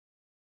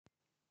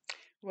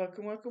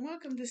Welcome, welcome,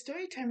 welcome to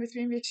Story Time with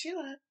me, Miss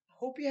Sheila.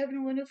 Hope you're having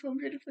a wonderful and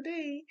beautiful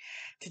day.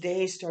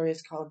 Today's story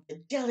is called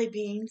The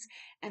Jellybeans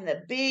and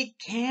the Big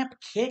Camp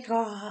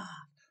Kickoff.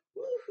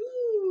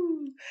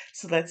 Woohoo!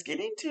 So let's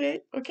get into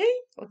it, okay?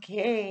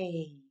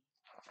 Okay.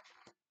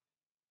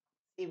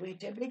 See where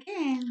to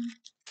begin.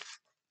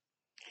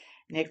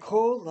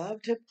 Nicole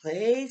loved to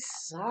play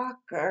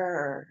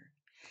soccer.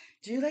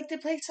 Do you like to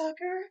play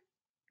soccer?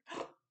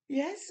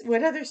 Yes?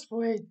 What other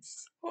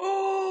sports?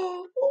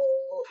 Oh,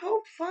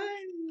 how fun!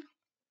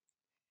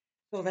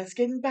 So let's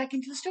get back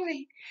into the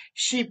story.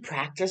 She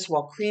practiced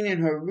while cleaning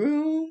her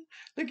room.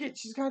 Look at,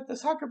 she's got the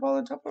soccer ball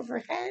on top of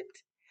her head.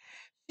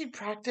 She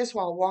practiced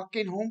while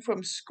walking home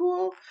from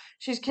school.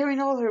 She's carrying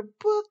all her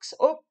books.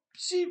 Oh,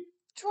 she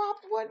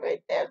dropped one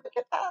right there. Look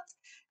at that.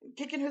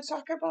 Kicking her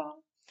soccer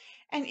ball.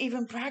 And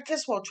even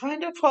practiced while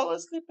trying to fall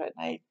asleep at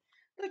night.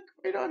 Look,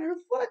 right on her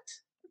foot.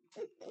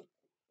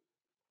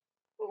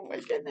 Oh my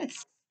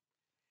goodness.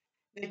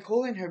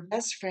 Nicole and her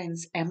best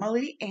friends,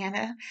 Emily,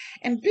 Anna,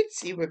 and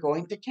Bitsy, were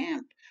going to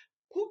camp.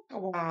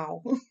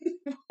 Wow.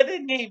 What a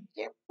name,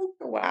 Camp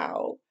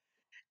Wow.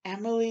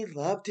 Emily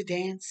loved to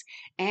dance,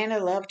 Anna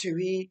loved to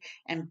read,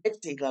 and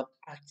Bitsy loved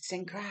arts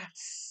and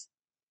crafts.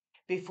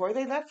 Before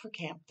they left for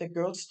camp, the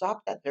girls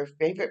stopped at their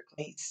favorite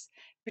place,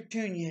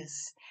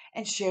 Petunia's,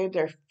 and shared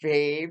their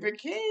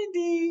favorite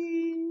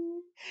candy,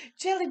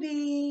 jelly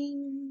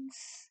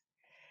beans.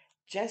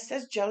 Just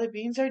as jelly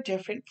beans are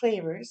different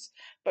flavors,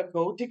 but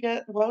go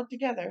together well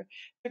together,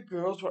 the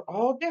girls were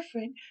all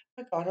different,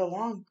 but got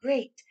along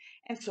great,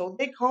 and so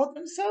they called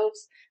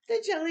themselves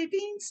the Jelly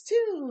Beans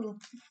too.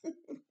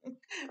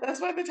 That's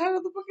why the title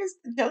of the book is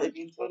The Jelly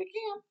Beans Go to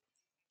Camp.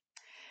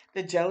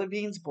 The Jelly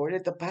Beans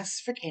boarded the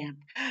bus for camp.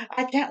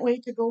 I can't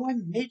wait to go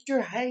on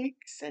nature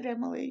hikes, said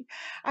Emily.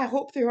 I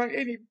hope there aren't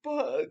any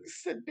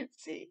bugs, said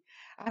Bitsy.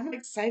 I'm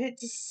excited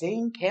to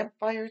sing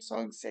campfire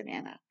songs, said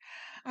Anna.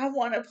 I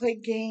want to play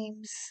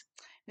games,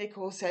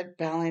 Nicole said,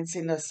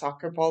 balancing the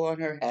soccer ball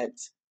on her head.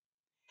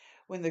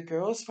 When the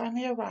girls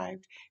finally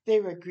arrived, they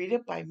were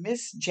greeted by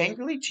Miss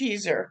Jangly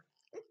Cheeser,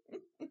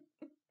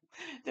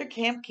 their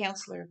camp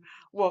counselor.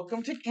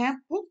 Welcome to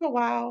Camp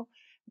Wow,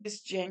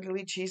 Miss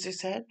Jangly Cheeser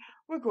said.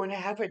 We're going to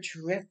have a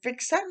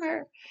terrific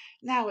summer.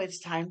 Now it's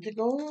time to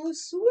go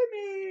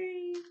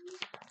swimming.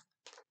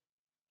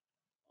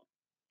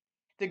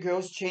 The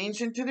girls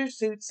changed into their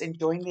suits and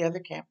joined the other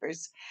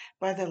campers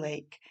by the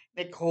lake.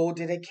 Nicole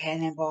did a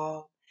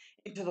cannonball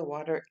into the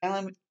water.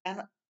 Ellen,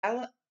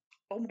 oh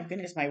my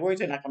goodness, my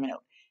words are not coming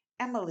out.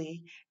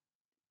 Emily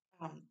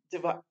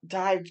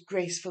dived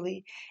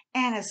gracefully.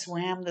 Anna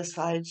swam the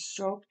side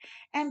stroke,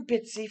 and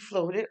Bitsy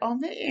floated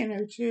on the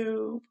inner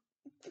tube.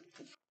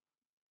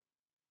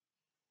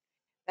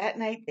 That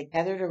night, they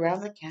gathered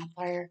around the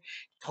campfire,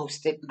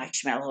 toasted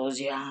marshmallows,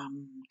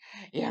 yum,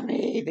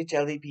 yummy, the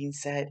jelly bean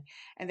said.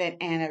 And then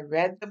Anna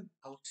read them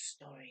ghost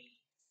stories.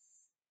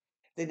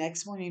 The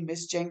next morning,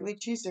 Miss Jangly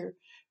Cheeser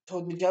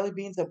told the jelly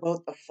beans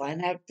about the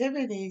fun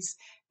activities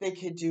they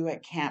could do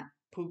at Camp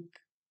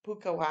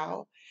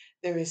Pukawao.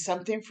 There is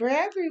something for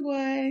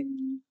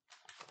everyone.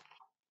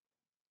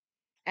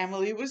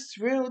 Emily was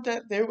thrilled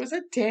that there was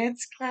a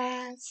dance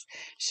class.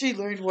 She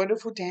learned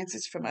wonderful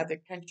dances from other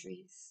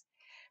countries.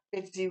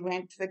 Bitsy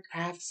went to the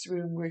crafts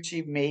room where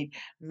she made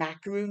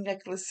macaroon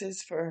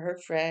necklaces for her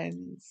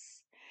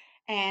friends.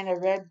 Anna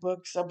read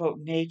books about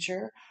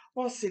nature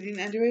while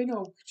sitting under an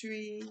oak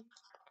tree.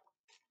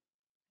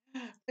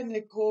 And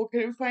Nicole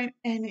couldn't find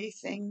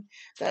anything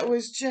that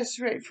was just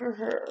right for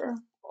her.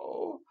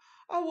 Oh,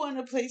 I want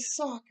to play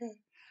soccer.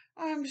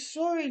 I'm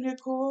sorry,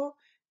 Nicole.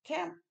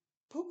 Camp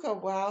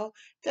Pukawao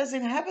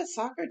doesn't have a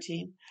soccer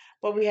team,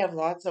 but we have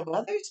lots of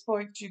other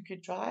sports you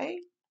could try.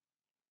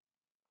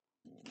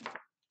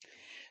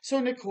 So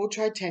Nicole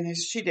tried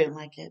tennis. She didn't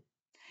like it.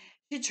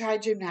 She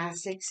tried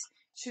gymnastics.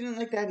 She didn't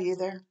like that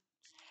either.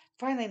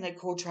 Finally,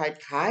 Nicole tried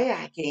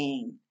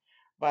kayaking.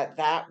 But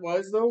that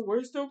was the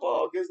worst of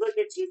all because look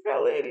at she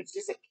fell in and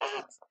she's a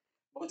cat.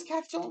 Most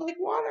cats don't like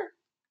water.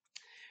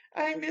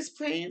 I miss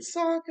playing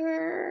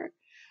soccer.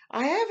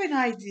 I have an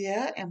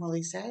idea,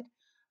 Emily said.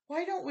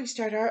 Why don't we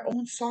start our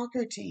own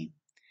soccer team?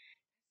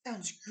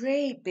 Sounds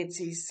great,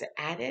 Bitsy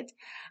added.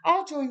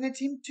 I'll join the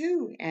team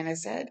too, Anna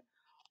said.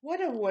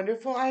 What a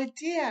wonderful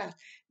idea,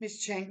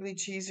 Miss Changley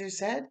Cheeser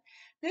said.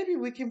 Maybe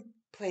we can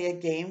play a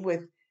game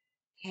with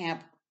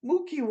Camp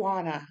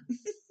Mukiwana.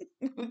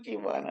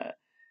 Mukiwana.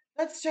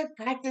 Let's start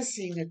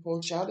practicing,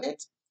 Nicole shouted.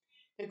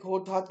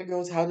 Nicole taught the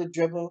girls how to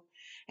dribble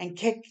and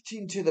kicked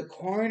into the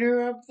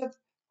corner of the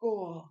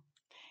goal.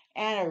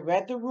 Anna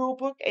read the rule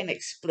book and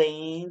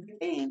explained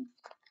the game.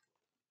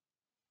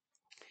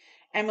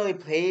 Emily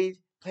played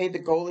the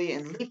goalie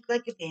and leaped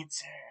like a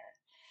dancer.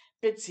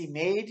 Bitsy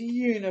made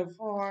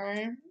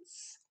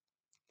uniforms.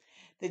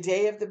 The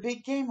day of the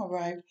big game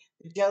arrived.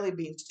 The jelly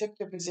beans took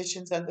their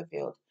positions on the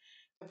field.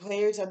 The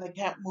players on the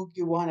Camp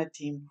Mukiwana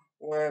team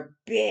were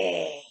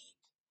big,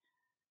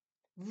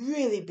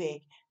 really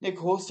big.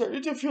 Nicole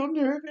started to feel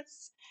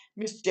nervous.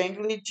 Miss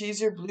Jangly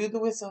Cheeser blew the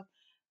whistle.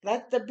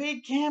 Let the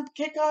big camp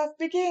kickoff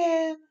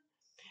begin.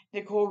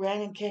 Nicole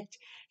ran and kicked.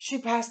 She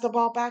passed the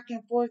ball back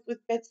and forth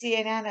with Betsy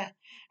and Anna.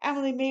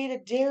 Emily made a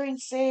daring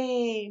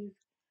save.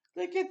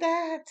 Look at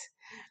that.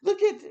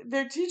 Look at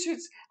their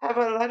teachers have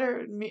a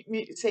letter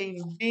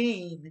saying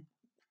bean,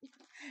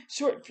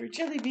 short for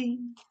jelly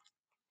bean.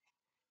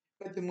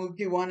 But the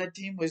Mugiwana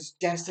team was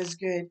just as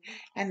good,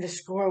 and the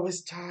score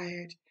was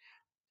tied.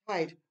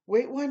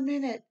 Wait 1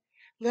 minute.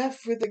 Left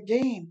for the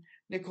game.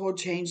 Nicole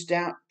charged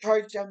down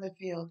the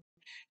field.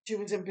 She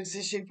was in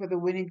position for the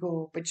winning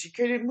goal, but she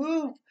couldn't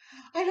move.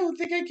 I don't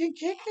think I can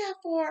kick that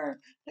far,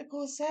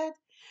 Nicole said.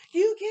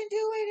 You can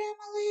do it,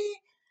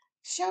 Emily,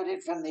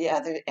 shouted from the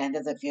other end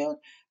of the field.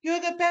 You're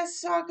the best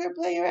soccer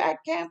player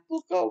at Camp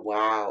Puka.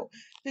 Wow.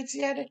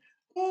 Bitsy added,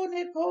 go,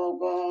 Nicole,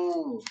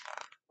 go.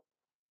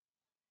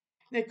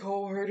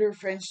 Nicole heard her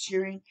friends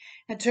cheering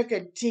and took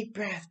a deep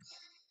breath.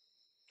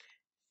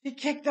 She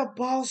kicked the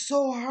ball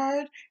so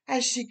hard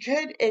as she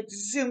could, it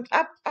zoomed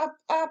up, up,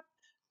 up.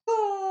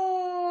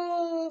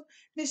 Goal!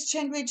 Miss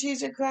Chengli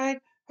Cheeser cried.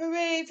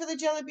 Hooray for the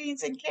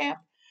Jellybeans in Camp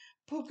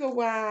Puka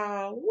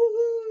Wow!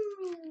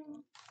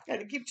 Woohoo!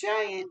 Gotta keep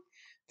trying.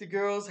 The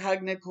girls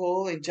hugged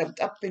Nicole and jumped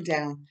up and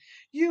down.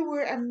 You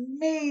were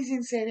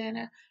amazing, said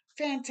Anna.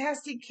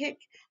 Fantastic kick,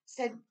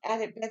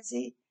 added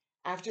Betsy.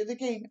 After the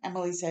game,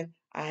 Emily said,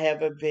 I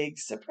have a big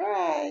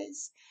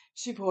surprise.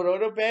 She pulled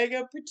out a bag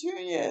of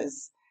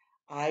petunias.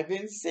 I've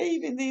been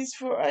saving these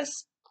for a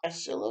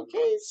special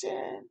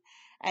occasion.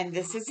 And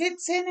this is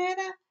it, said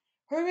Anna.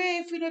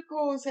 Hooray for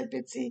Nicole, said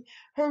Bitsy.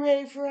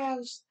 Hooray for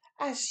us,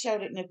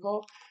 shouted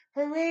Nicole.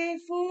 Hooray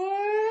for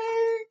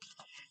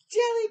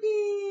jelly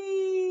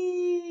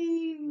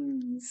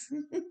beans!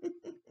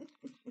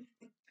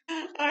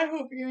 I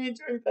hope you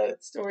enjoyed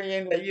that story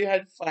and that you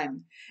had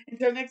fun.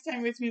 Until next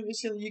time with me,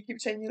 Michelle, you keep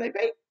shining your light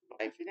bright.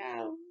 Bye for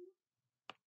now.